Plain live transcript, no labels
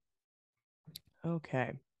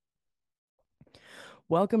Okay.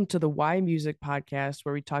 Welcome to the Why Music podcast,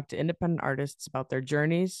 where we talk to independent artists about their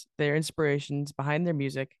journeys, their inspirations behind their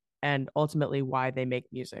music, and ultimately why they make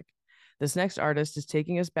music. This next artist is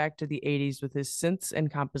taking us back to the 80s with his synths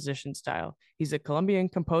and composition style. He's a Colombian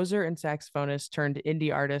composer and saxophonist turned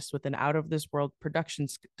indie artist with an out of this world production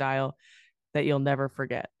style that you'll never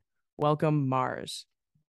forget. Welcome, Mars.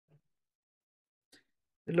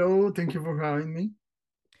 Hello, thank you for having me.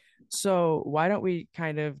 So, why don't we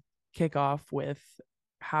kind of kick off with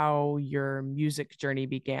how your music journey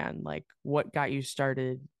began? Like, what got you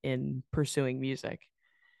started in pursuing music?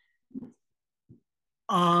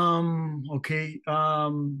 Okay.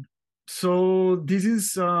 So this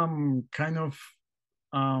is kind of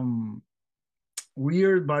um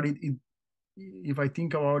weird, but it if I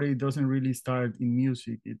think about it, it doesn't really start in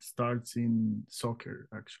music. It starts in soccer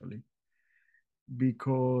actually,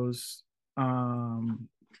 because um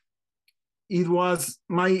it was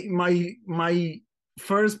my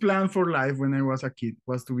first plan for life when I was a kid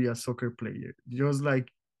was to be a soccer player. Just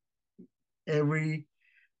like every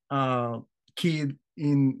uh, kid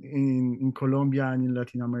in Colombia and in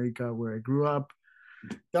Latin America where I grew up.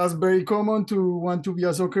 That's very common to want to be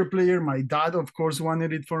a soccer player. My dad, of course,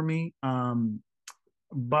 wanted it for me.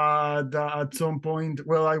 But at some point,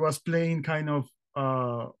 well, I was playing kind of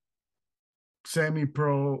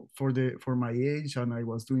semi-pro for my age, and I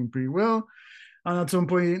was doing pretty well. And at some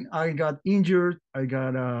point, I got injured. I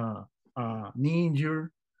got a knee injury,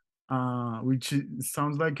 which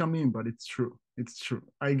sounds like a meme, but it's true. It's true.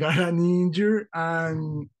 I got an injury,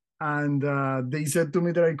 and they said to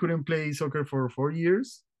me that I couldn't play soccer for 4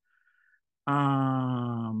 years.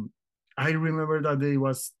 Um, I remember that day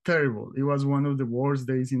was terrible. It was one of the worst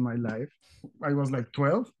days in my life. I was like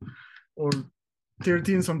 12 or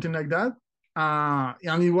 13, something like that.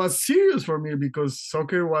 And it was serious for me because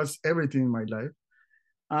soccer was everything in my life.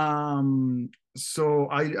 So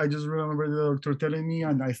I just remember the doctor telling me,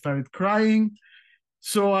 and I started crying.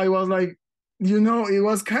 So I was like, it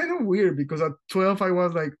was kind of weird because at 12 I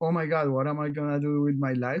was like, oh my God, what am I gonna do with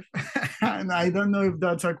my life? And I don't know if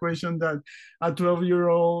that's a question that a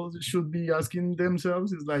 12-year-old should be asking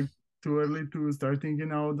themselves. It's like too early to start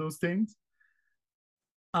thinking about those things.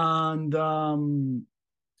 And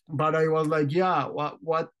but I was like, yeah, what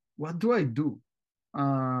do I do?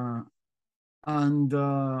 Uh and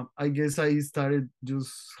I guess I started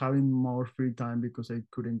just having more free time because I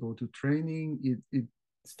couldn't go to training. It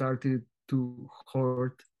started to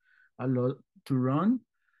hurt a lot to run.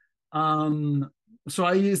 Um, so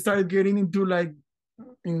I started getting into like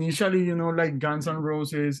initially, like Guns N'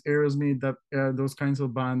 Roses, Aerosmith, that those kinds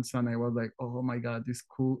of bands, and I was like, oh my God, this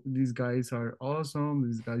cool. These guys are awesome.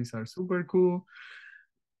 These guys are super cool.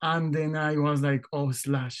 And then I was like, oh,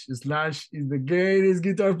 Slash is the greatest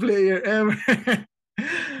guitar player ever.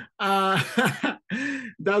 uh,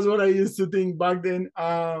 that's what I used to think back then.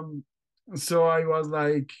 So I was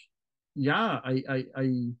like, yeah, I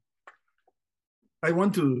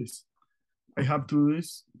want to do this. I have to do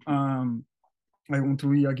this. I want to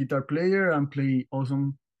be a guitar player and play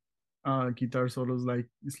awesome guitar solos like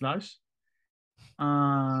Slash.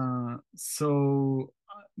 So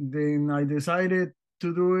then I decided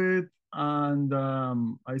to do it, and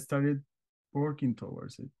I started working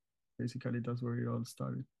towards it. Basically, that's where it all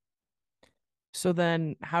started. So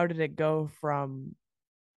then, how did it go from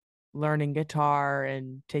learning guitar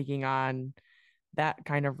and taking on that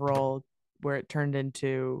kind of role where it turned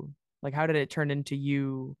into like how did it turn into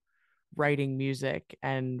you writing music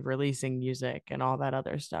and releasing music and all that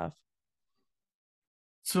other stuff?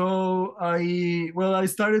 So I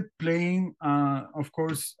started playing. Of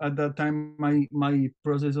course, at that time, my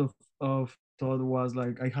process of thought was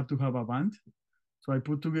like I have to have a band. So I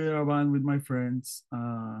put together a band with my friends.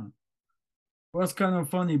 Was kind of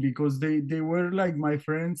funny because they were like my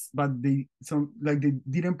friends, but they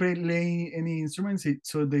didn't play any instruments,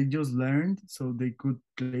 so they just learned so they could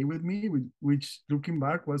play with me, which looking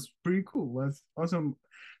back was pretty cool, was awesome,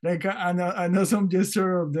 like an awesome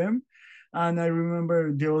gesture of them. And I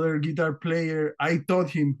remember the other guitar player, I taught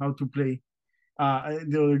him how to play,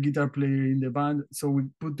 the other guitar player in the band. So we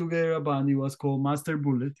put together a band. It was called Master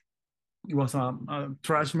Bullet. It was a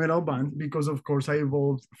thrash metal band because of course I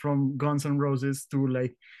evolved from Guns N' Roses to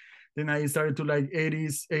like, then I started to like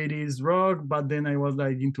 80s rock, but then I was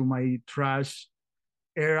like into my thrash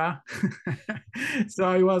era. So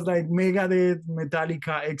I was like Megadeth,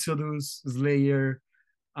 Metallica, Exodus, Slayer,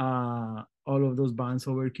 all of those bands,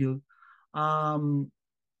 Overkill. um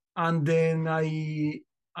and then I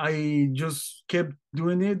just kept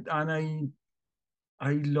doing it, and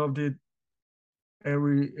I loved it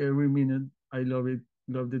every minute. I love it.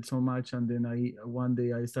 loved it so much. And then I one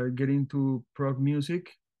day I started getting to prog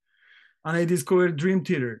music, and I discovered Dream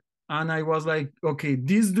Theater. And I was like, okay,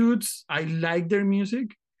 these dudes, I like their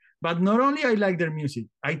music, but not only I like their music,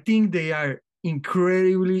 I think they are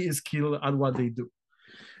incredibly skilled at what they do.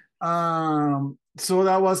 So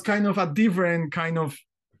that was kind of a different kind of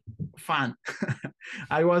fan.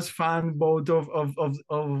 I was fan both of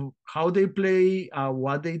how they play,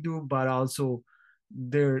 what they do, but also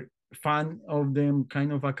they're fan of them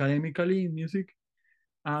kind of academically in music.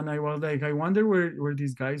 And I was like, I wonder where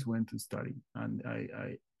these guys went to study. And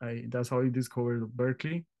I that's how I discovered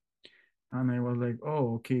Berkeley. And I was like,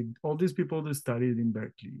 oh, okay, all these people that studied in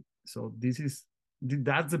Berkeley. So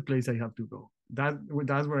that's the place I have to go.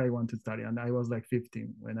 That's where I want to study. And I was like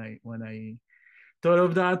 15 when I thought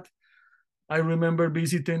of that. I remember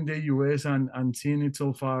visiting the US and seeing it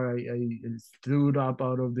so far. I stood up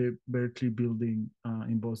out of the Berkeley building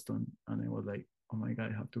in Boston, and I was like, oh my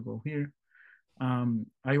God, I have to go here.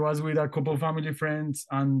 I was with a couple of family friends,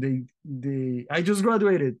 and I just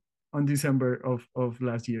graduated on December of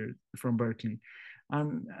last year from Berkeley.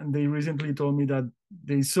 And they recently told me that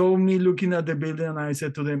they saw me looking at the building, and I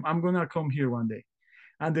said to them, I'm going to come here one day.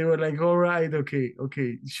 And they were like, all right,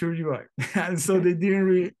 okay, sure you are. And so they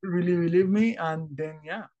didn't really believe me. And then,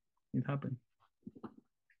 yeah, it happened.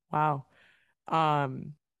 Wow.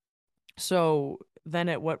 Um, so then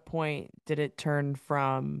at what point did it turn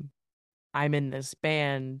from I'm in this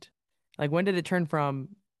band? Like when did it turn from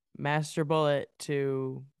Master Bullet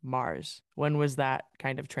to Mars? When was that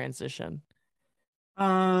kind of transition?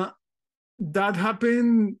 Uh, that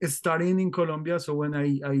happened starting in Colombia. So when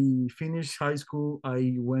I finished high school,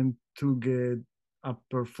 I went to get a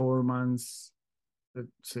performance, let's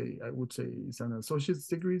say, I would say it's an associate's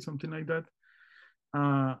degree, something like that,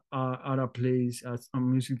 at a place, at a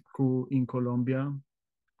music school in Colombia.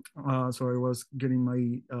 So I was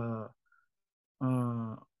getting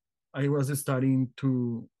uh, I was studying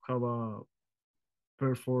to have a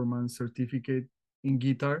performance certificate in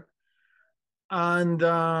guitar. And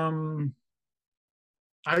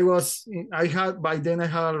I had, by then I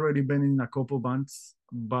had already been in a couple bands,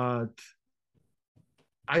 but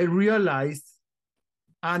I realized,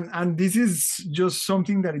 and this is just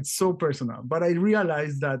something that it's so personal, but I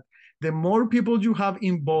realized that the more people you have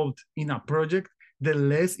involved in a project, the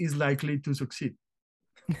less is likely to succeed.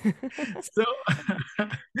 So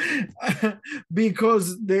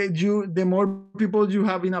because the more people you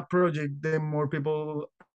have in a project, the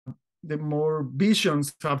more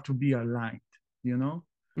visions have to be aligned, you know.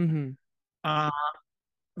 Hmm. uh,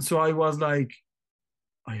 so I was like,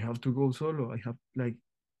 I have to go solo. I have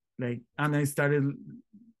and I started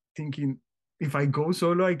thinking, if I go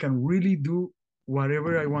solo, I can really do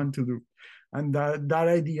whatever I want to do. And that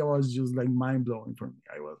idea was just like mind blowing for me.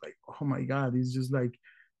 I was like, oh my God, it's just like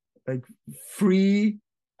free,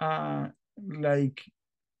 uh like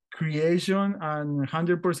creation and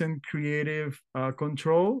 100% creative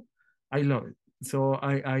control. I love it. So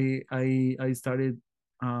I started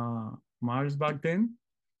M.A.R.S back then.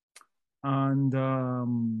 And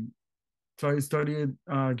so I studied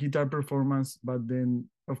guitar performance, but then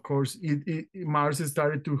of course M.A.R.S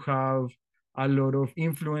started to have a lot of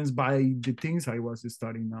influence by the things I was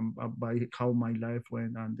studying, by how my life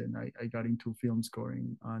went. And then I got into film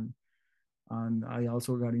scoring, and I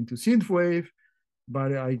also got into synthwave.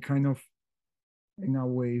 But I kind of, in a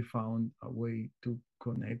way, found a way to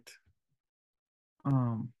connect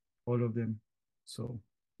um, all of them. So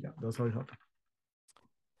yeah, that's how it happened.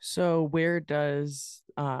 So where does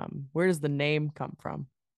the name come from?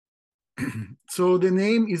 So the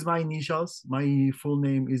name is my initials. My full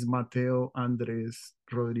name is Mateo Andres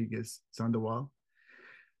Rodriguez Sandoval.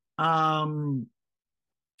 Um,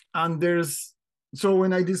 and there's so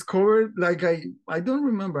when I discovered, like, I don't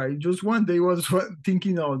remember. I just one day was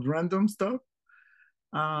thinking of random stuff,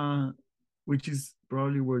 uh, which is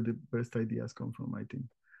probably where the best ideas come from, I think.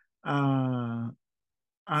 Uh,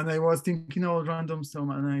 and I was thinking of random stuff,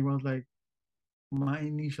 and I was like, my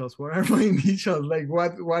initials. What are my initials? Like,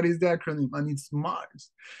 what is the acronym? And it's M.A.R.S.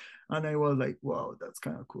 And I was like, wow, that's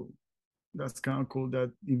kind of cool. That's kind of cool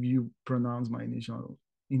that if you pronounce my initials,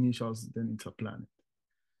 then it's a planet.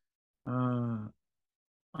 Uh,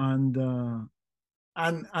 and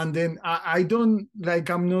and then I don't, like,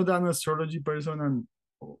 I'm not an astrology person, and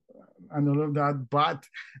all of that, but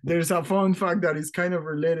there's a fun fact that is kind of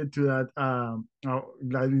related to that,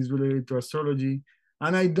 that is related to astrology.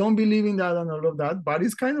 And I don't believe in that and all of that, but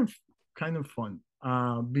it's kind of fun,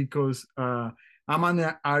 because I'm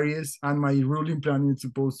an Aries, and my ruling planet is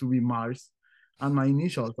supposed to be Mars, and my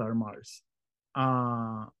initials are Mars.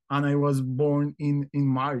 And I was born in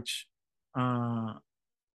March.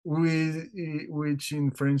 with which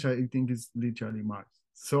in French I think is literally Mars.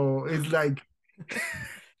 So it's like,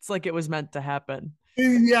 It's like it was meant to happen.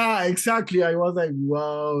 yeah, exactly. I was like,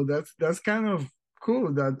 wow, that's kind of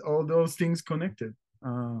cool that all those things connected.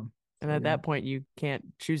 And So at yeah, that point, you can't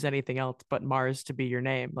choose anything else but Mars to be your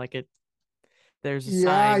name. Like it, there's a yeah,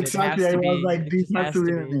 sign. It exactly. has I to was be. like, It this just has has to to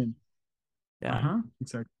be the be. name. Uh Yeah. huh.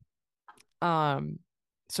 Exactly. Um,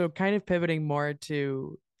 so kind of pivoting more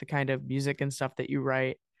to the kind of music and stuff that you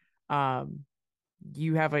write. Um,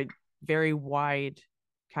 you have a very wide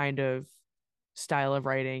kind of style of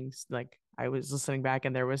writing. Like I was listening back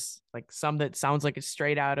and there was like some that sounds like it's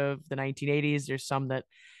straight out of the 1980s. There's some that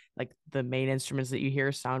like the main instruments that you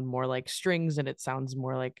hear sound more like strings and it sounds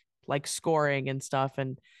more like scoring and stuff.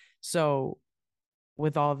 And so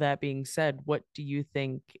with all that being said, what do you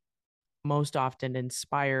think most often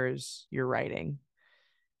inspires your writing?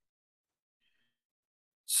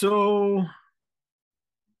 So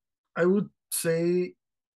I would say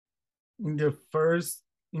in the first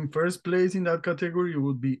place in that category, it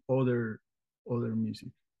would be other music.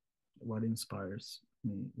 What inspires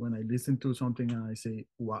me when I listen to something and I say,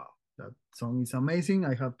 wow, that song is amazing.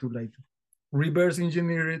 I have to like reverse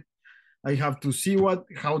engineer it. I have to see what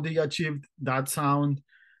how they achieved that sound,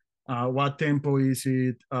 what tempo is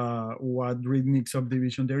it, what rhythmic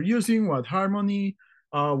subdivision they're using, what harmony,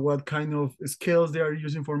 what kind of scales they are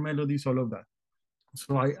using for melodies, all of that.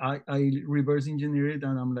 So I reverse engineer it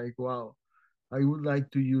and I'm like, wow, I would like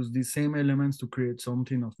to use these same elements to create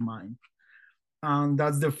something of mine. And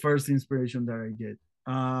that's the first inspiration that I get.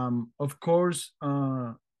 Of course,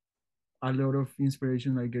 a lot of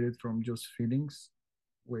inspiration I get it from just feelings,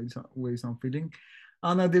 ways I'm feeling.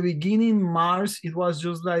 And at the beginning, M.A.R.S, it was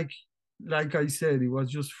just like I said, it was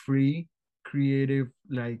just free, creative,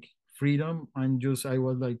 like freedom, and just I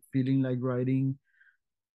was like feeling like writing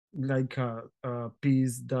like a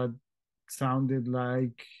piece that sounded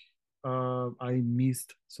like I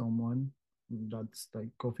missed someone. That's like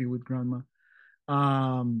Coffee with Grandma.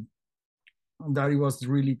 Um, that it was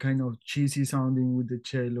really kind of cheesy sounding with the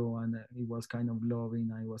cello and it was kind of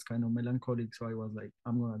loving. I was kind of melancholic, so I was like,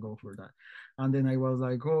 I'm gonna go for that. And then I was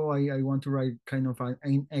like, oh, I want to write kind of an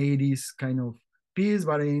 80s kind of piece,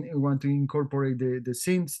 but I want to incorporate the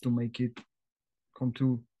synths to make it come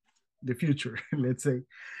to the future, let's say.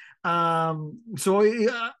 So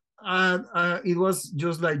it was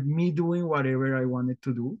just like me doing whatever I wanted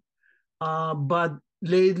to do. But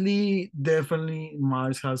lately, definitely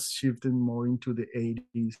M.A.R.S has shifted more into the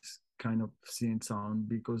 80s kind of synth sound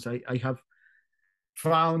because I have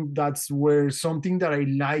found that's where something that I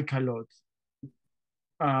like a lot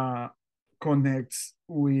uh, connects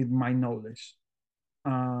with my knowledge.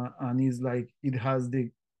 And it's like it has the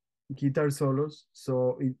guitar solos,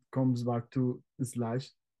 so it comes back to Slash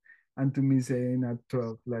and to me saying at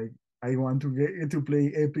 12, like, I want to get to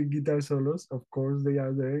play epic guitar solos. Of course, they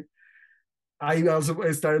are there. I also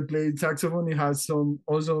started playing saxophone. It has some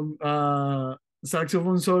awesome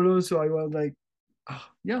saxophone solos. So I was like, oh,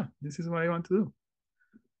 yeah, this is what I want to do.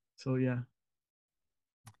 So yeah,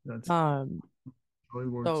 that's Um, how it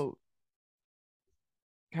works. so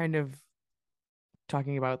kind of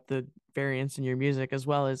talking about the variance in your music as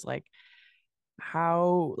well as like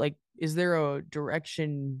how like is there a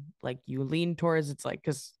direction like you lean towards? It's like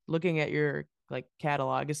because looking at your like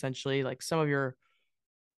catalog essentially like some of your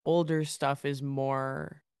older stuff is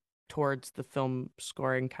more towards the film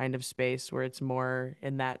scoring kind of space where it's more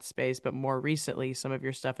in that space, but more recently some of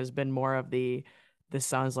your stuff has been more of the this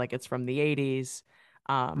sounds like it's from the 80s.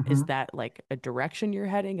 Is Mhm. that like a direction you're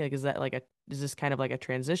heading? Like is that like a is this kind of like a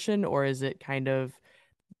transition or is it kind of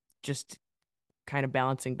just kind of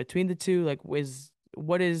balancing between the two? Like was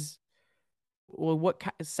what is well what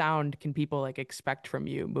sound can people like expect from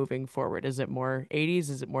you moving forward? Is it more 80s?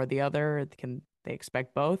 Is it more the other? Can they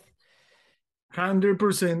expect both?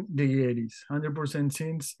 100% the 80s, 100%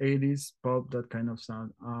 since 80s pop, that kind of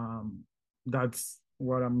sound. That's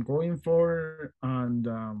what I'm going for. And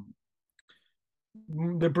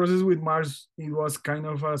the process with M.A.R.S, it was kind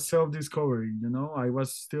of a self-discovery. I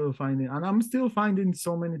was still finding, and I'm still finding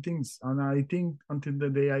so many things. And I think until the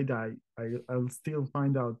day I die, I'll still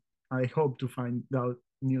find out. I hope to find out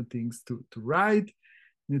new things to write,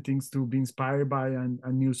 new things to be inspired by, and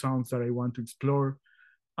new sounds that I want to explore.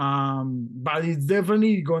 But it's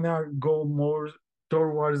definitely gonna go more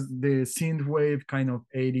towards the synth wave kind of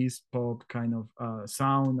 80s pop kind of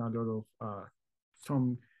sound, a lot of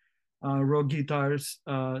some rock guitars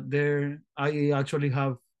there. I actually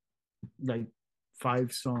have like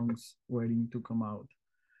 5 songs waiting to come out.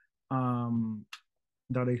 Um,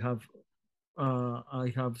 that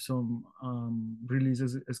I have some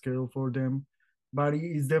releases scheduled for them. but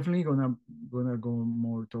it's definitely gonna go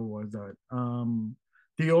more towards that.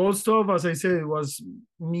 The old stuff, as I said, it was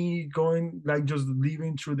me going like just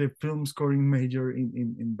living through the film scoring major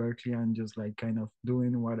in Berkeley and just like kind of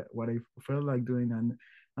doing what I felt like doing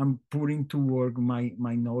and putting to work my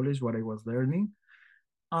knowledge, what I was learning,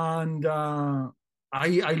 and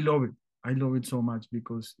I love it. I love it so much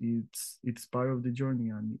because it's part of the journey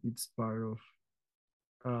and it's part of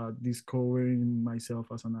discovering myself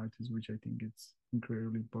as an artist, which I think it's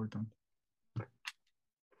incredibly important.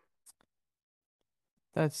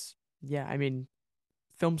 That's yeah, I mean,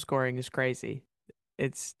 film scoring is crazy.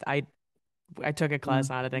 It's I took a Yeah. class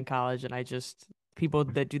on it in college and I just people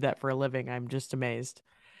that do that for a living, I'm just amazed.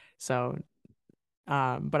 So,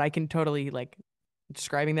 but I can totally like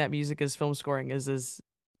describing that music as film scoring is as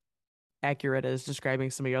accurate as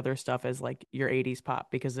describing some of your other stuff as like your 80s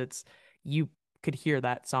pop because it's you could hear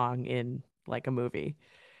that song in like a movie.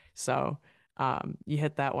 So, you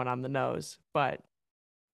hit that one on the nose. But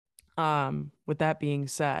with that being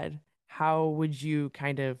said, how would you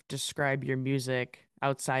kind of describe your music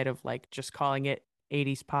outside of like just calling it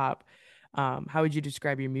 80s pop? How would you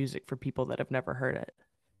describe your music for people that have never heard it?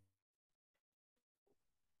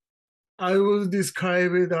 I will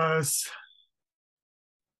describe it as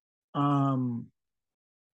um,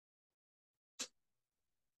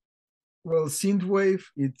 well, synthwave.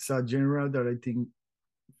 It's a genre that I think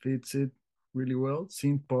fits it really well.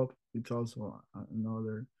 Synth pop. It's also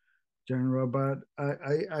another genre, but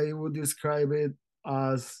I would describe it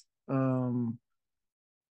as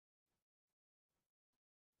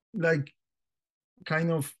like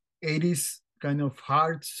kind of 80s kind of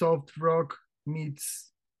hard soft rock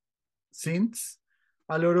meets synths.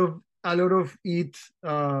 A lot of it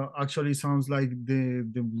actually sounds like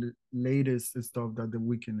the latest stuff that the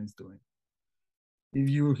Weeknd is doing. If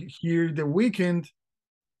you hear the Weeknd,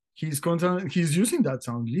 he's using that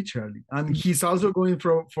sound literally, and he's also going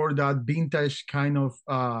for that vintage kind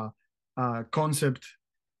of concept.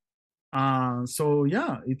 So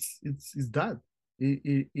yeah, it's that.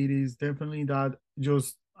 It is definitely that.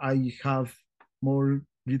 Just I have more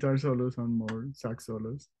guitar solos and more sax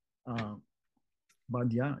solos. Um,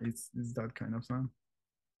 but yeah, it's that kind of sound.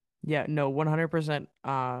 Yeah, no, 100%.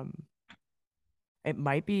 It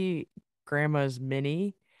might be Grandma's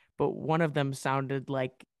Mini, but one of them sounded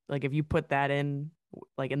like if you put that in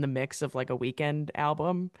like in the mix of like a Weekend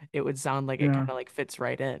album, it would sound like it Yeah, kind of like fits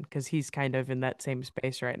right in because he's kind of in that same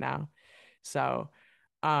space right now. So,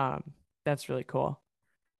 that's really cool.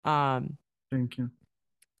 Um, thank you.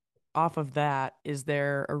 Off of that, is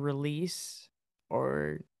there a release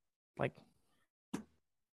or like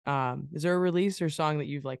is there a release or song that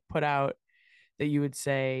you've like put out that you would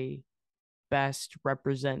say best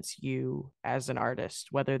represents you as an artist,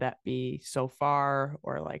 whether that be so far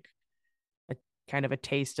or like a kind of a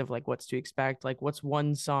taste of like what's to expect? Like, what's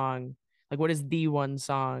one song, like, what is the one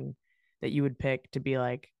song that you would pick to be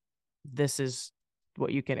like, this is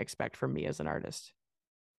what you can expect from me as an artist?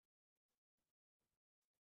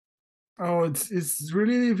 Oh, it's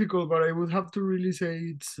really difficult, but I would have to really say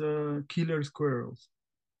it's Killer Squirrels.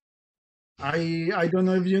 I don't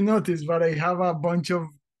know if you noticed, but I have a bunch of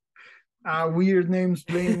weird names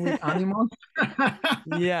playing with animals.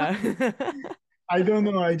 Yeah. I don't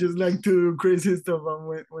know. I just like to do crazy stuff, and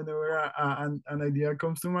whenever an idea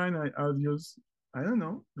comes to mind, I'll just I don't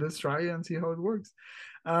know. Let's try and see how it works.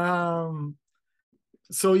 Um,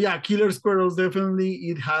 so yeah, Killer Squirrels definitely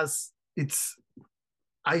it has it's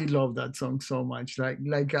I love that song so much.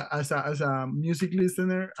 As a music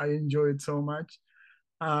listener, I enjoy it so much.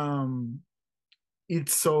 Um,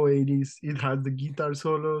 it's so 80s. It has the guitar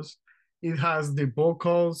solos. It has the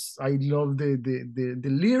vocals. I love the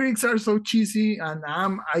lyrics are so cheesy, and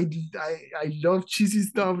I love cheesy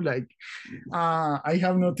stuff. Like I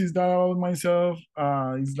have noticed that about myself.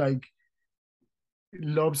 It's like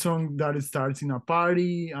love song that starts in a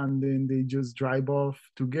party and then they just drive off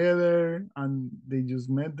together and they just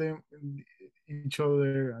met them each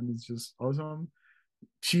other and it's just awesome,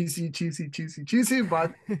 cheesy cheesy cheesy cheesy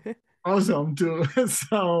but awesome too.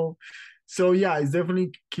 So yeah, it's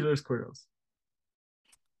definitely Killer Squirrels.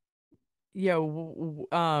 Yeah,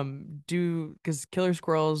 do because Killer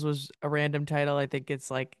Squirrels was a random title. I think it's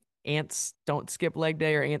like Ants Don't Skip Leg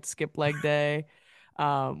Day or Ants Skip Leg Day.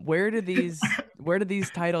 Where do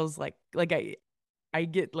these titles like I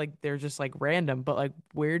get like they're just like random, but like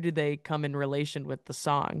where do they come in relation with the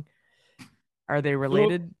song? Are they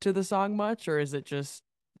Well, related to the song much, or is it just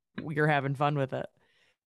you're having fun with it?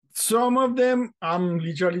 some of them I'm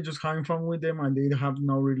literally just having fun with them and they have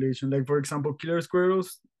no relation. Like for example, Killer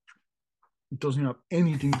Squirrels, it doesn't have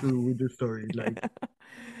anything to do with the story. Like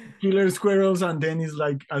killer squirrels, and then it's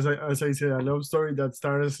like, as I said, a love story that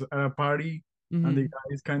starts at a party, and the Mhm. guy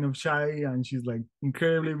is kind of shy, and she's like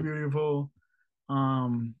incredibly beautiful.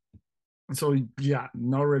 Um, so yeah,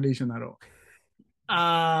 no relation at all.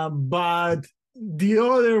 But the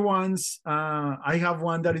other ones, I have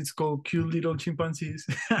one that is called Cute Little Chimpanzees.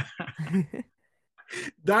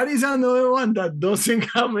 That is another one that doesn't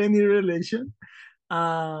have any relation.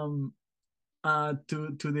 Um,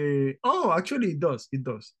 to the actually it does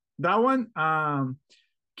that one.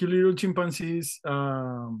 Cute Little Chimpanzees.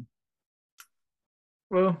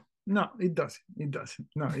 Well, no, it doesn't,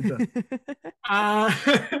 no, it doesn't. uh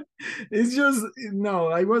it's just, no,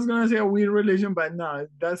 I was gonna say a weird relation, but no,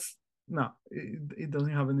 that's, no, it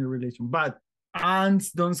doesn't have any relation. But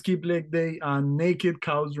ants don't skip leg day and naked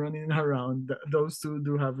cows running around, those two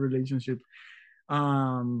do have relationship.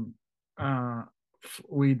 um uh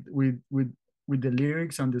with the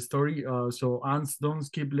lyrics and the story. So ants don't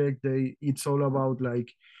skip leg day, it's all about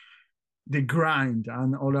like the grind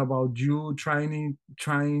and all about you trying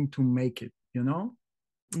to make it,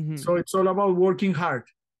 Mhm. so it's all about working hard,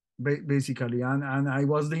 basically. And I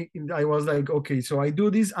was like, okay, so I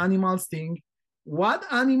do this animals thing. What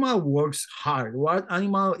animal works hard? What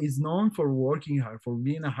animal is known for working hard, for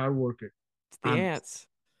being a hard worker? It's the Ants.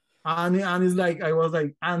 ants. And it's like, I was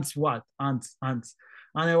like, ants what? Ants.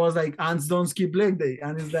 And I was like, ants don't skip leg day.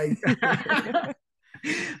 And it's like,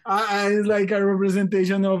 it's like a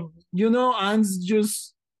representation of, ants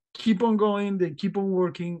just keep on going, they keep on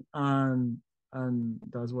working, and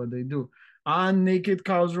that's what they do. And naked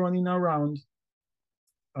cows running around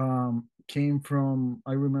came from,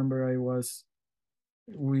 I remember I was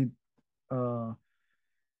with uh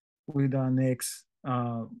with an ex,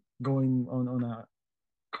 going on a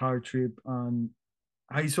car trip, and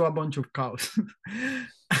I saw a bunch of cows.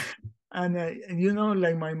 And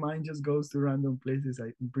like my mind just goes to random places.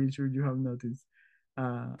 I'm pretty sure you have noticed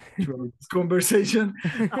throughout this conversation.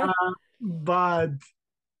 But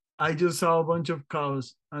I just saw a bunch of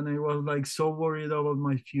cows, and I was like so worried about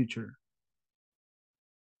my future.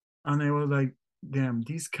 And I was like, damn,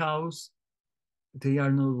 these cows, they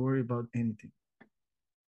are not worried about anything.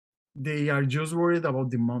 They are just worried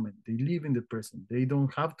about the moment. They live in the present. They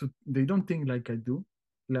don't think like I do.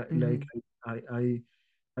 Like Mhm.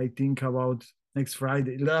 I think about next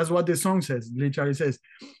Friday. That's what the song says. Literally says,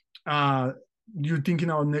 uh, you're thinking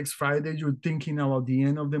about next Friday, you're thinking about the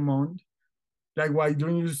end of the month. Like, why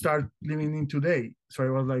don't you start living in today? So I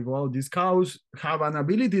was like, well, these cows have an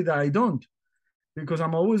ability that I don't, because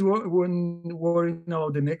I'm always worrying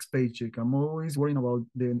about the next paycheck. I'm always worrying about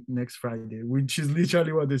the next Friday, which is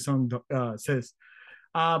literally what the song says.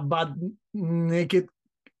 But naked,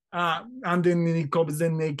 and then it comes the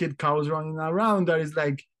naked cows running around. That is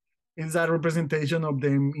like, it's a representation of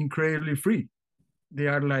them incredibly free. They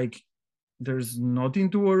are like, there's nothing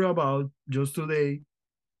to worry about. Just today,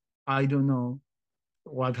 I don't know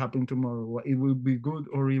what happened tomorrow. It will be good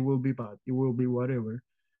or it will be bad. It will be whatever.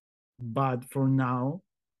 But for now,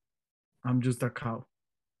 I'm just a cow,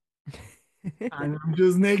 and I'm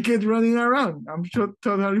just naked running around. I'm just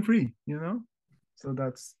totally free. So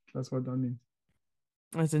that's what that means.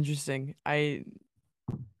 That's interesting. I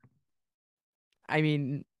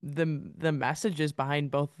mean, the messages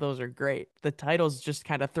behind both of those are great. The titles just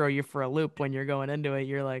kind of throw you for a loop when you're going into it.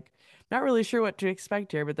 You're like, not really sure what to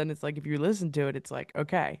expect here, but then it's like if you listen to it, it's like,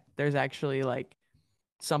 okay, there's actually like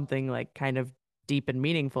something like kind of deep and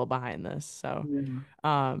meaningful behind this. So,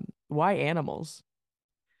 Yeah. why animals?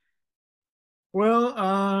 Well,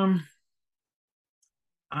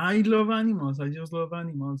 I love animals. I just love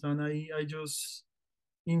animals, and I just,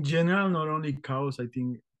 in general, not only cows. I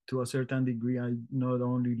think to a certain degree, I not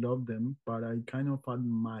only love them, but I kind of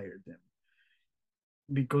admire them,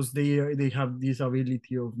 because they have this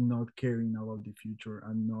ability of not caring about the future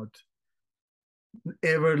and not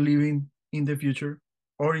ever living in the future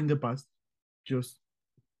or in the past, just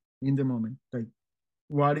in the moment. Like,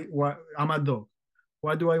 what I'm a dog.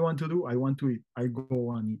 What do I want to do? I want to eat. I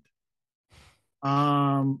go and eat.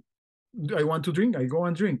 Um, I want to drink. I go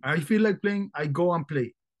and drink. I feel like playing. I go and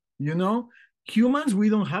play. You know, humans, we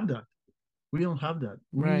don't have that. We don't have that.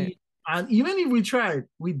 Right. And even if we try,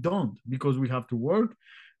 we don't, because we have to work.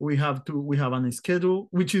 We have on a schedule,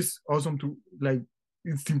 which is awesome to like.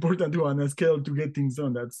 It's important to have a schedule to get things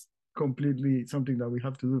done. That's completely something that we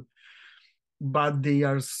have to do. But they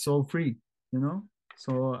are so free.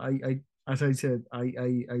 So as I said, I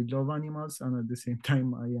love animals, and at the same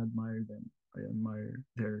time, I admire them. I admire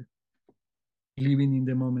their living in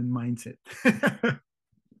the moment mindset.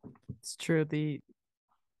 It's true. The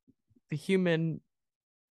human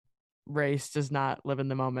race does not live in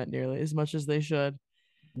the moment nearly as much as they should.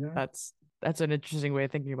 Yeah, That's an interesting way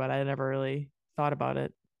of thinking about it. I never really thought about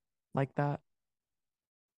it like that.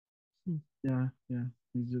 yeah, yeah.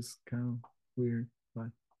 It's just kind of weird, but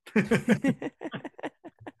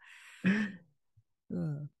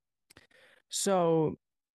Uh, So,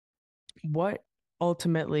 what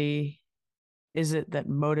ultimately is it that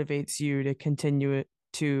motivates you to continue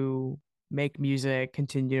to make music,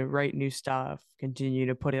 continue to write new stuff, continue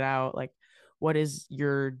to put it out? Like, what is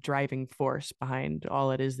your driving force behind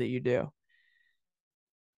all it is that you do?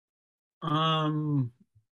 um,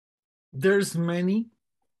 there's many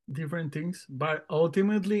different things, but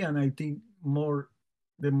ultimately, and I think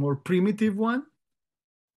the more primitive one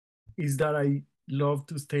is that I love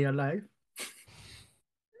to stay alive.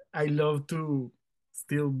 I love to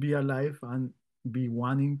still be alive and be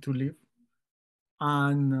wanting to live.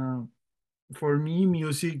 And for me,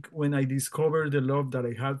 music, when I discovered the love that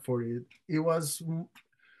I had for it, it was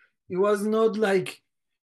not like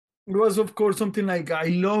it was of course something like I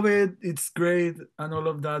love it, it's great and all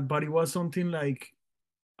of that, but it was something like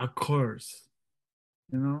a curse,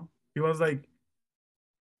 you know? It was like,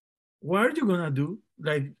 what are you gonna do?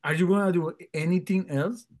 Like, are you gonna do anything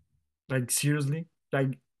else? Like seriously?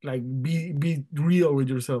 Like be real with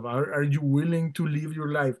yourself. Are you willing to live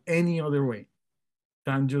your life any other way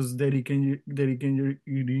than just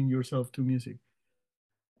dedicating yourself to music?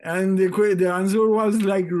 And the answer was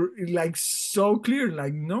like so clear,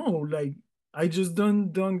 like no, like I just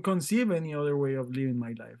don't conceive any other way of living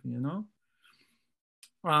my life, you know.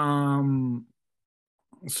 Um,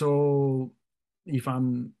 so if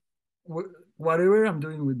I'm whatever I'm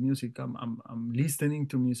doing with music, I'm listening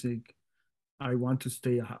to music. I want to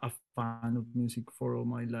stay a fan of music for all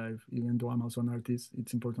my life, even though I'm also an artist.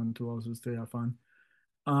 It's important to also stay a fan.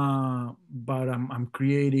 But I'm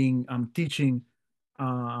creating, I'm teaching,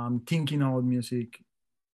 I'm thinking about music.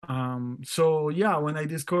 So yeah, when I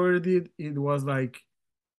discovered it, it was like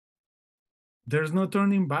there's no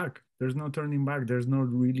turning back. There's no turning back. There's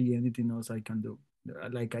not really anything else I can do.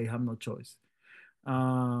 Like I have no choice.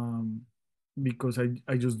 Um, because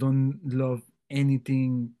I just don't love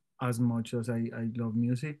anything as much as I love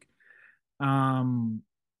music. Um,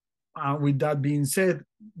 with that being said,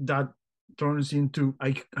 that turns into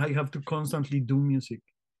I have to constantly do music.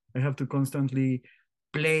 I have to constantly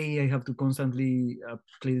play. I have to constantly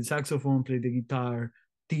play the saxophone, play the guitar,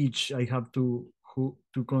 teach. I have to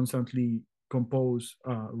constantly compose,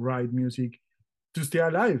 write music to stay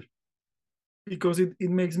alive because it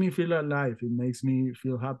makes me feel alive. It makes me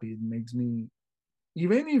feel happy. It makes me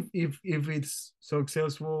even if it's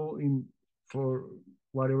successful in for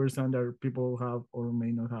whatever standard people have or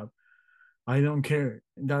may not have. I don't care.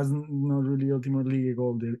 That's not really ultimately a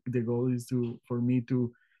goal. The goal is to for me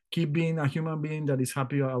to keep being a human being that is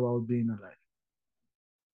happy about being alive.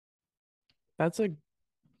 That's a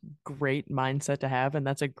great mindset to have, and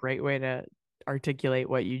that's a great way to articulate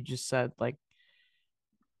what you just said. Like,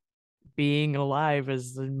 being alive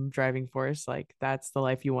is the driving force. Like, that's the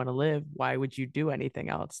life you want to live. Why would you do anything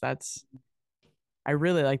else? That's I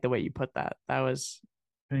really like the way you put that. That was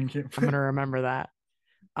Thank you. I'm gonna remember that.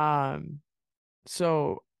 Um,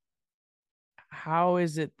 so how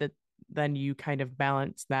is it that then you kind of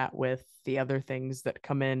balance that with the other things that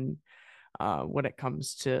come in when it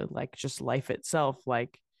comes to like just life itself,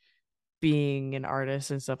 like being an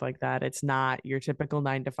artist and stuff like that? It's not your typical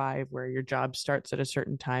 9 to 5 where your job starts at a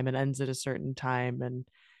certain time and ends at a certain time, and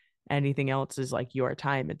anything else is like your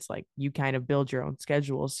time. It's like you kind of build your own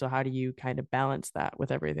schedule. So how do you kind of balance that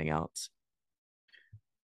with everything else?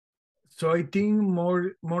 So I think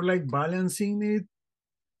more like balancing it.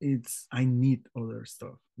 It's I need other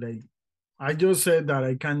stuff. Like I just said that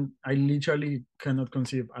I literally cannot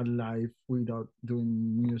conceive a life without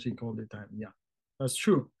doing music all the time. Yeah, that's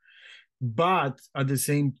true. But at the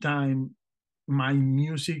same time, my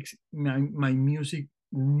music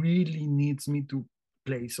really needs me to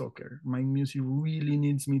play soccer. My music really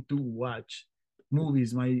needs me to watch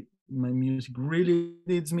movies. My music really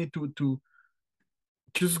needs me to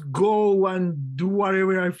just go and do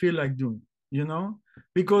whatever I feel like doing, you know?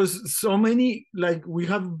 Because so many like we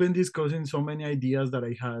have been discussing so many ideas that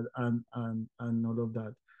I had and all of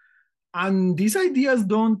that. And these ideas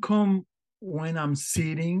don't come when I'm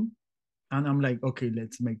sitting and I'm like, okay,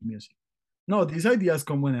 let's make music. No, these ideas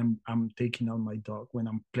come when I'm taking out my dog, when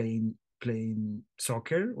I'm playing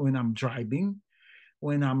soccer, when I'm driving,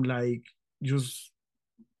 when I'm like just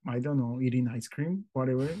I don't know, eating ice cream,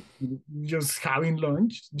 whatever, just having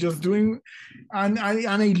lunch, just doing, and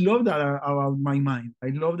I love that about my mind. I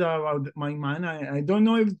love that about my mind. I don't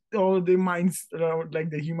know if all the minds like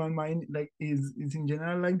the human mind like is in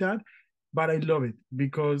general like that, but I love it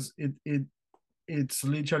because it it's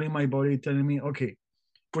literally my body telling me, okay,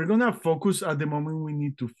 we're gonna focus at the moment we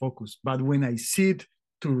need to focus. But when I sit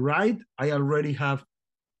to write, I already have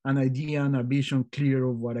an idea and a vision clear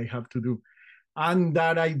of what I have to do. And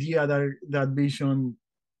that idea, that vision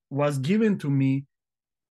was given to me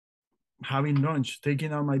having lunch,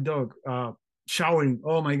 taking out my dog, showering.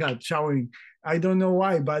 Oh my God, showering. I don't know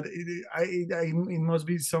why, but it must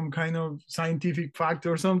be some kind of scientific fact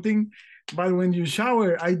or something. But when you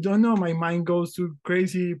shower, I don't know, my mind goes to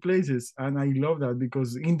crazy places. And I love that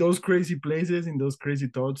because in those crazy places, in those crazy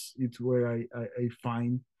thoughts, it's where I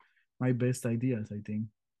find my best ideas, I think.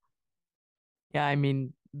 Yeah, I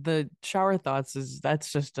mean, the shower thoughts is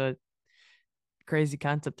that's just a crazy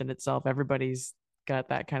concept in itself. Everybody's got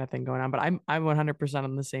that kind of thing going on, but I'm 100%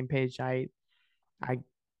 on the same page. I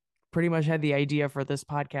pretty much had the idea for this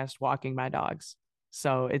podcast walking my dogs.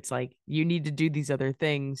 So it's like you need to do these other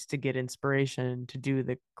things to get inspiration to do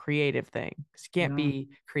the creative thing. 'Cause you can't Yeah, be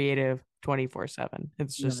creative 24/7.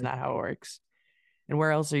 It's yeah, just not how it works. And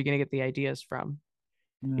where else are you going to get the ideas from?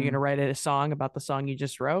 You're going yeah, to write a song about the song you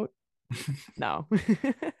just wrote? No. yeah,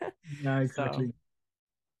 So, exactly.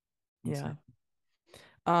 yeah. Exactly.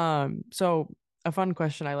 So a fun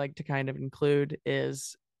question I like to kind of include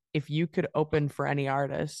is if you could open for any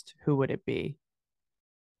artist, who would it be?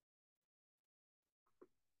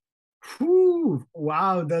 Whew,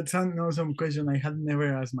 wow, that's an awesome question. I had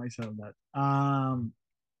never asked myself that.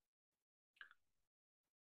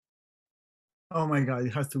 Oh my God,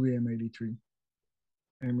 it has to be M83.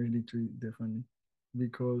 M83, definitely.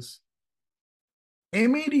 Because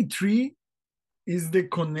M83 is the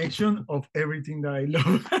connection of everything that I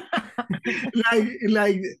love.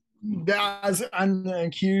 like that's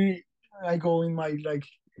and here I go in my like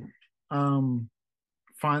um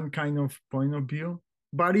fun kind of point of view,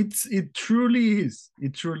 but it truly is.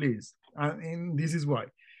 It truly is, and this is why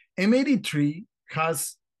M83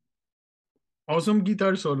 has awesome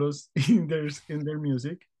guitar solos in their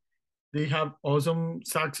music. They have awesome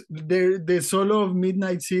sax. The solo of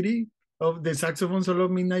Midnight City, of the saxophone solo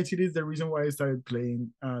of Midnight City, is the reason why I started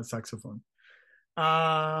playing saxophone.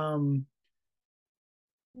 Um,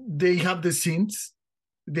 they have the synths.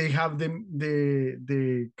 They have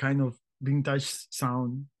the kind of vintage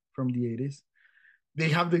sound from the 80s. They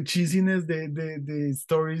have the cheesiness, the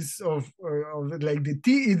stories of like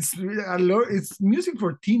it's a lot. It's music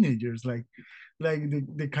for teenagers, like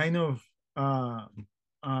the kind of uh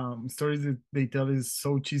stories that they tell is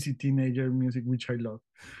so cheesy teenager music, which I love.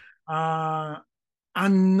 Uh,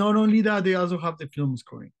 and not only that, they also have the film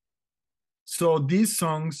scoring. So these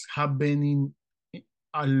songs have been in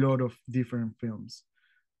a lot of different films.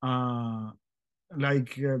 Uh,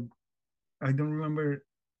 like I don't remember,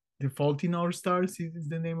 The Fault in Our Stars is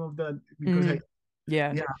the name of that because I Mm,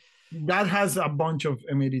 yeah. yeah, that has a bunch of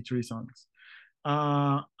M83 songs.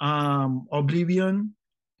 Oblivion,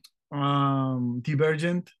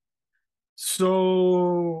 Divergent.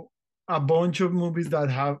 So a bunch of movies that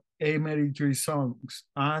have M83 songs,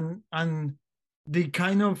 and they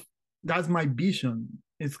kind of, that's my vision.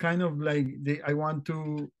 It's kind of like I want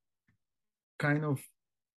to kind of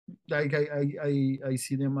like I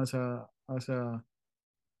see them as an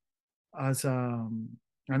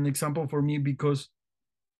example for me because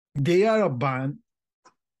they are a band.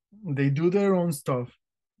 They do their own stuff,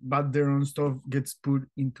 but their own stuff gets put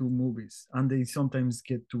into movies, and they sometimes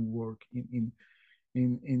get to work in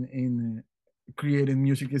creating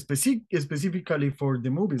music specifically for the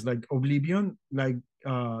movies, like Oblivion, like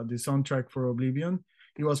the soundtrack for Oblivion.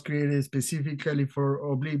 It was created specifically for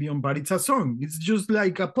Oblivion, but it's a song. It's just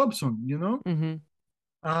like a pop song. Mm-hmm.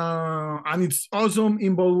 And it's awesome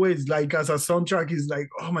in both ways. Like as a soundtrack, is like,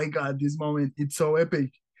 oh my God, this moment, it's so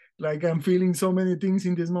epic. Like I'm feeling so many things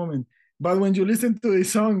in this moment. But when you listen to the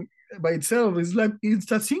song by itself, it's like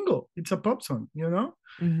it's a single. It's a pop song.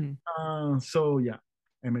 Mm-hmm. So yeah,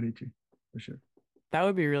 Emily for sure. That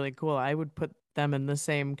would be really cool. I would put them in the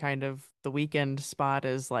same kind of the weekend spot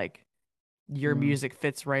as like your Yeah, music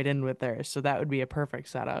fits right in with theirs. So that would be a perfect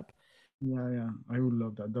setup. yeah, yeah. I would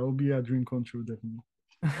love that. That would be a dream come true,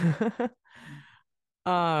 definitely.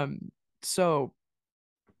 um, so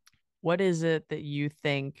what is it that you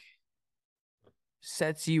think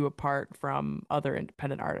sets you apart from other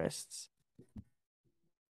independent artists?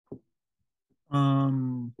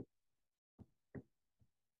 Um,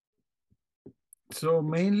 so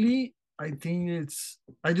mainly, I think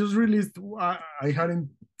I just released. I hadn't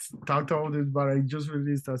talked about it, but I just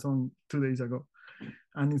released a song 2 days ago,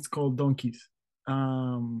 and it's called Donkeys.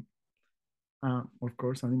 Um, of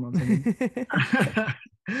course, animals again.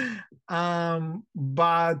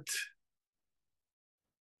 But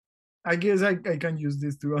I guess I can use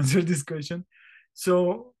this to answer this question.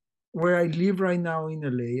 So where I live right now in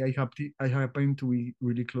LA, I happen to be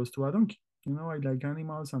really close to a donkey. I like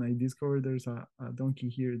animals, and I discovered there's a donkey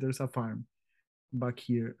here. There's a farm back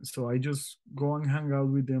here, so I just go and hang out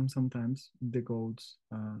with them sometimes. The goats,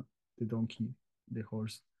 the donkey, the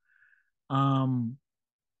horse. Um,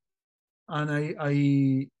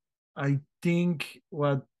 and I think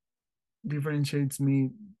what differentiates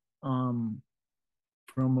me um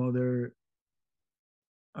from other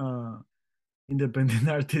uh independent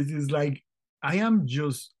artists is like I am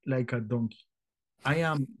just like a donkey. I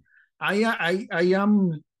am I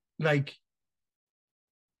am like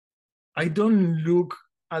I don't look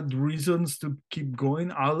at reasons to keep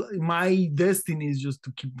going. My destiny is just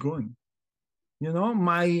to keep going.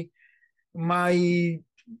 My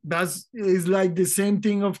that's is like the same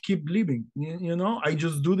thing of keep living. I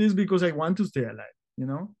just do this because I want to stay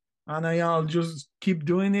alive. And I'll just keep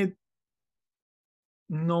doing it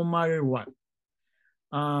no matter what.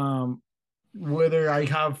 Um, whether I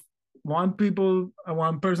have one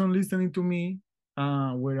person listening to me,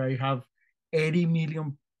 where I have 80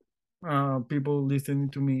 million people listening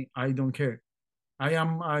to me, I don't care. I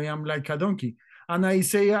am like a donkey, and I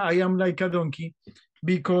say I am like a donkey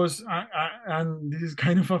because and this is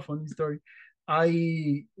kind of a funny story.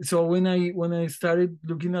 I so when I started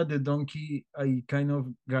looking at the donkey, I kind of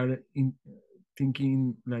got in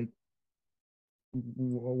thinking like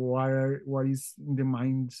what is in the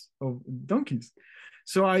minds of donkeys.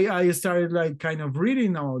 So I started like kind of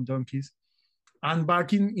reading about donkeys, and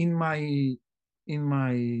back in my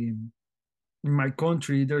in my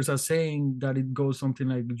country, there's a saying that it goes something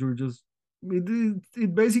like you're just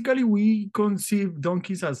it basically we conceive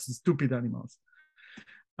donkeys as stupid animals.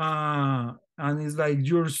 And it's like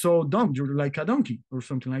you're so dumb, you're like a donkey or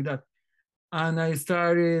something like that. And I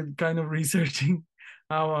started kind of researching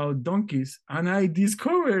about donkeys, and I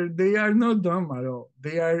discovered they are not dumb at all.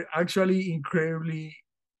 They are actually incredibly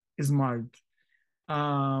smart.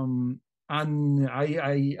 Um, and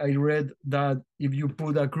I read that if you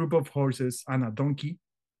put a group of horses and a donkey,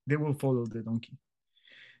 they will follow the donkey.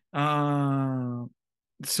 Uh,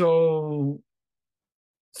 so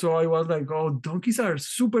so I was like, oh, donkeys are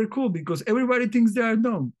super cool because everybody thinks they are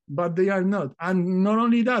dumb, but they are not. And not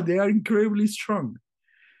only that, they are incredibly strong,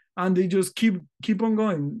 and they just keep on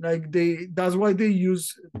going. Like that's why they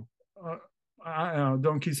use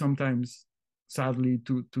donkeys sometimes, sadly,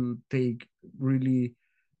 to take really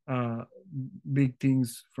uh, big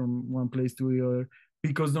things from one place to the other,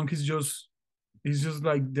 because donkeys just it's just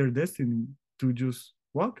like their destiny to just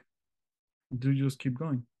walk, to just keep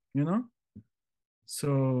going, you know.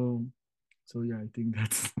 So yeah, I think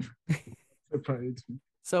that's separates me.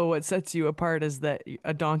 So what sets you apart is that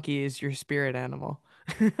a donkey is your spirit animal.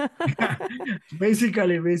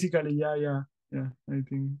 Basically, yeah, yeah, yeah. I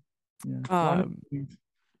think, yeah, one of um, the things.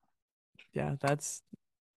 yeah, that's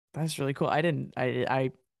really cool.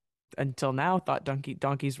 I until now thought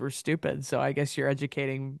donkeys were stupid. So I guess you're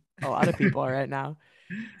educating a lot of people right now.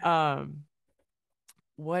 Um,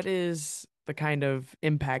 what is the kind of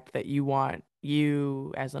impact that you want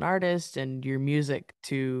you as an artist and your music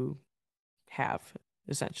to have,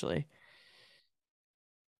 essentially?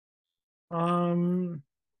 Um,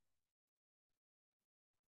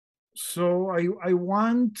 so I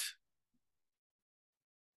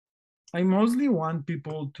mostly want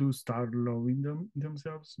people to start loving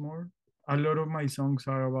themselves more. A lot of my songs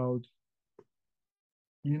are about,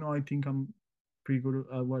 I think I'm pretty good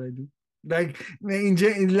at what I do. Like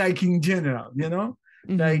like in general,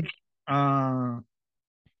 Mm-hmm. like uh,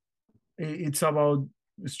 it's about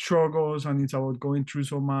struggles, and it's about going through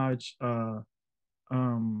so much,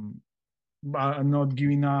 um, but not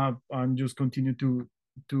giving up and just continue to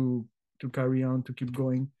to carry on, to keep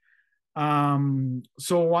going.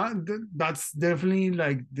 So that's definitely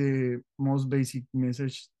like the most basic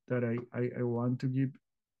message that I want to give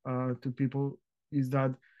to people, is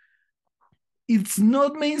that it's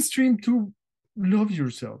not mainstream to love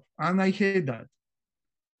yourself, and I hate that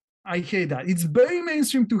it's very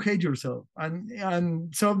mainstream to hate yourself,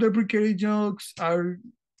 and self-deprecating jokes are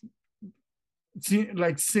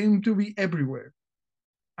like seem to be everywhere,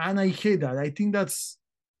 and I hate that. I think that's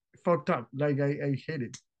fucked up. Like I hate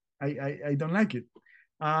it. I don't like it.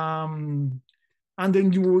 um and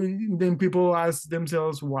then people ask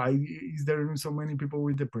themselves, why is there so many people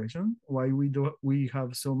with depression, why we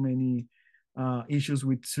have so many issues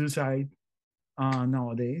with suicide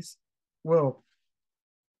nowadays. Well,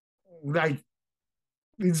 like,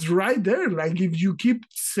 it's right there. Like, if you keep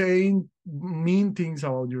saying mean things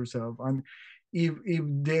about yourself, and if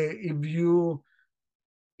you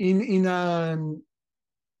in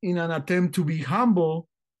an attempt to be humble,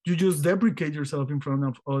 you just deprecate yourself in front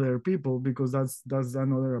of other people, because that's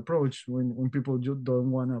another approach when people just don't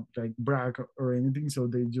want to like brag or anything, so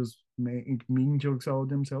they just make mean jokes about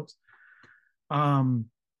themselves. um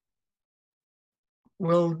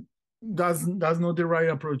well, that's not the right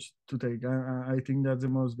approach to take. I think that's the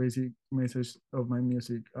most basic message of my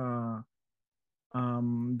music. That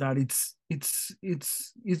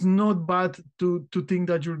it's not bad to think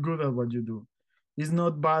that you're good at what you do. It's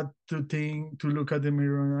not bad to look at the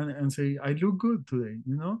mirror and say I look good today.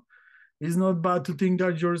 It's not bad to think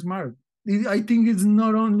that you're smart. I think it's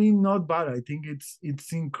not only not bad. I think it's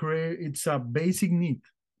a basic need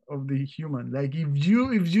of the human. Like if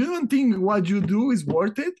you don't think what you do is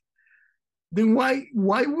worth it, then why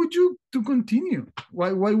would you to continue?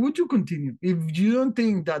 Why would you continue if you don't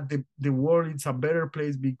think that the world is a better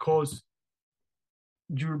place because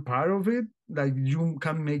you're part of it? Like you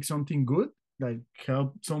can make something good, like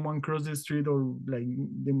help someone cross the street, or like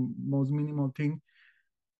the most minimal thing,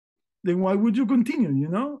 then why would you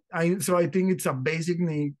continue? I think it's a basic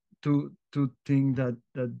need to think that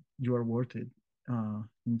you are worth it,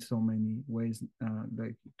 in so many ways,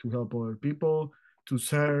 like to help other people, to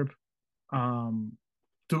serve, um,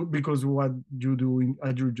 because what you do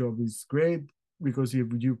at your job is great, because if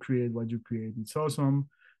you create what you create, it's awesome,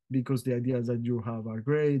 because the ideas that you have are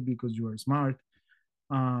great, because you are smart.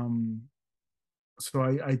 um, so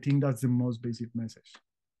I think that's the most basic message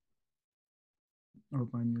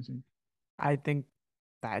of my music. I think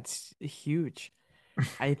that's huge.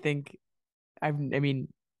 I think I mean,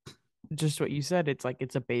 just what you said, it's like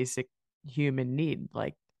it's a basic human need.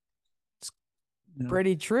 Like it's Yeah,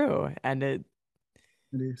 pretty true. And it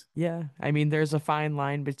is. yeah, I mean, there's a fine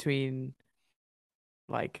line between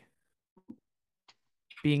like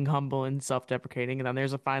being humble and self-deprecating, and then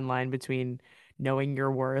there's a fine line between knowing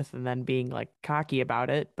your worth and then being like cocky about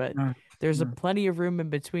it. But Yeah, there's a yeah. plenty of room in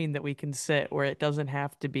between that we can sit where it doesn't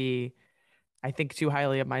have to be I think too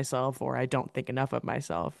highly of myself or I don't think enough of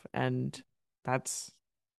myself. And that's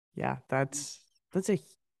yeah, that's a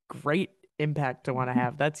great impact to want to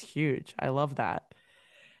have. That's huge. I love that.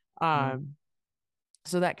 Yeah. Um,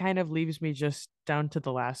 so that kind of leaves me just down to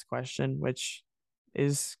the last question, which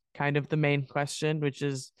is kind of the main question, which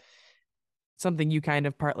is something you kind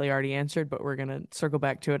of partly already answered, but we're gonna circle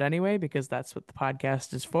back to it anyway because that's what the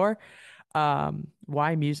podcast is for.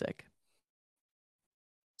 Why music?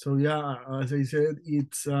 So yeah, as I said,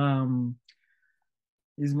 it's more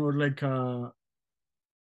like a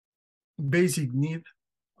basic need.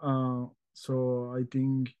 So I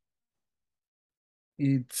think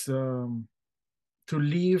it's to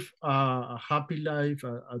live a happy life,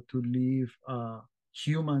 to live a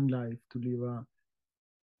human life, to live a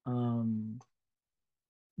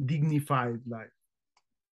dignified life.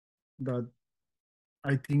 That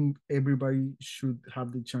I think everybody should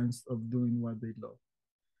have the chance of doing what they love.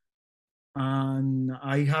 And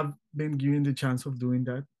I have been given the chance of doing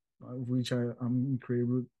that, which am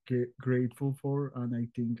incredibly grateful for, and I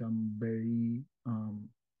think I'm very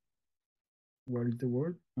what is the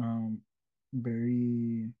word?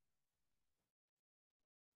 Very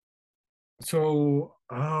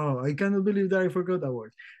I cannot believe that I forgot that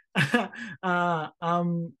word.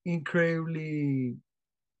 I'm incredibly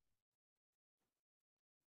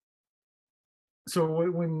so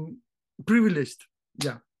when privileged.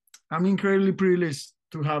 Yeah, I'm incredibly privileged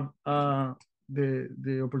to have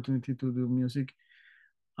the opportunity to do music,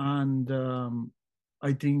 and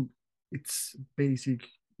I think it's basic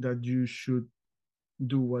that you should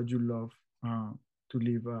do what you love, to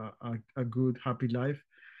live a good happy life.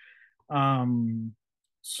 um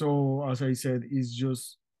so as I said, it's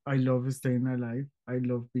just I love staying alive, I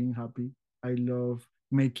love being happy, I love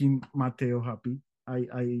making Mateo happy. I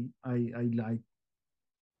like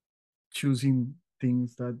choosing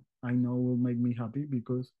things that I know will make me happy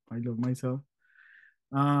because I love myself.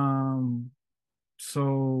 um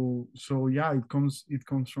so yeah, it comes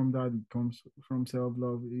from that, it comes from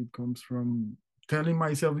self-love, it comes from telling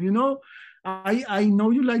myself, I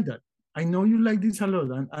know you like that, I know you like this a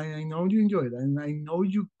lot, and I know you enjoy it, and I know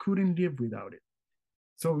you couldn't live without it,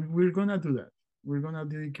 so we're gonna do that, we're gonna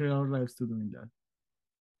dedicate our lives to doing that.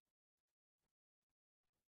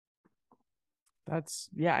 That's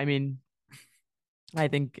yeah, I mean, I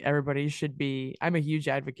think everybody should be. I'm a huge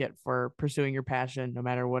advocate for pursuing your passion, no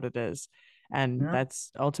matter what it is, and Yeah,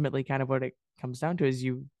 that's ultimately kind of what it comes down to. Is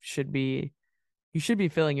you should be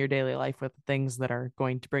filling your daily life with things that are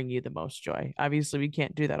going to bring you the most joy. Obviously, we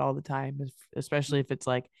can't do that all the time, especially if it's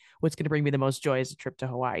like what's going to bring me the most joy is a trip to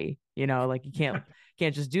Hawaii. Like you can't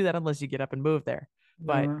just do that unless you get up and move there.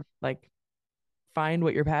 But yeah, like find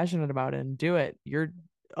what you're passionate about and do it.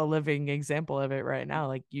 a living example of it right now.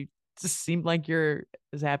 Like you just seem like you're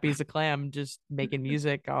as happy as a clam, just making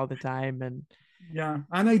music all the time. And Yeah,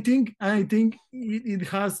 and I think it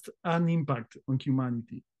has an impact on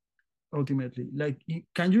humanity ultimately. Like,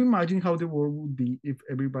 can you imagine how the world would be if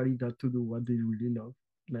everybody got to do what they really love?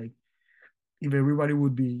 Like, if everybody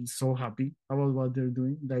would be so happy about what they're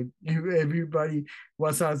doing, like if everybody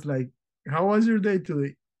was asked like, how was your day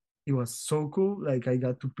today? It was so cool. Like, I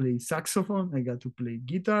got to play saxophone, I got to play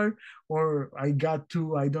guitar, or I got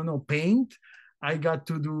to, I don't know, paint. I got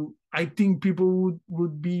to do, I think people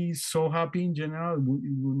would be so happy in general. It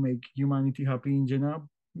would make humanity happy in general,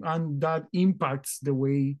 and that impacts the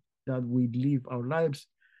way that we live our lives,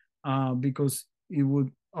 because it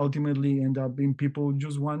would ultimately end up in people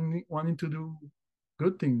just wanting to do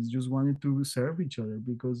good things, just wanting to serve each other,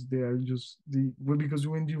 because they are just well, because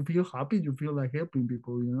when you feel happy, you feel like helping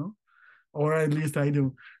people, or at least I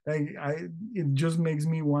do. Like, it just makes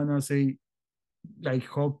me wanna say, like,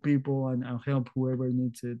 help people, and help whoever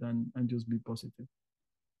needs it, and just be positive.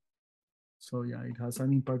 So yeah, it has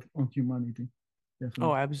an impact on humanity, oh,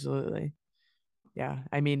 definitely. absolutely. Yeah.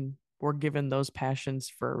 I mean, we're given those passions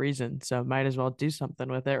for a reason. So might as well do something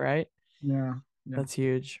with it, right? Yeah, yeah. That's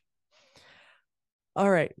huge. All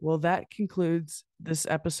right. Well, that concludes this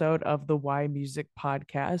episode of the Why Music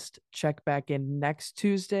podcast. Check back in next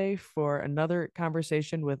Tuesday for another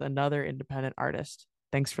conversation with another independent artist.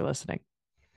 Thanks for listening.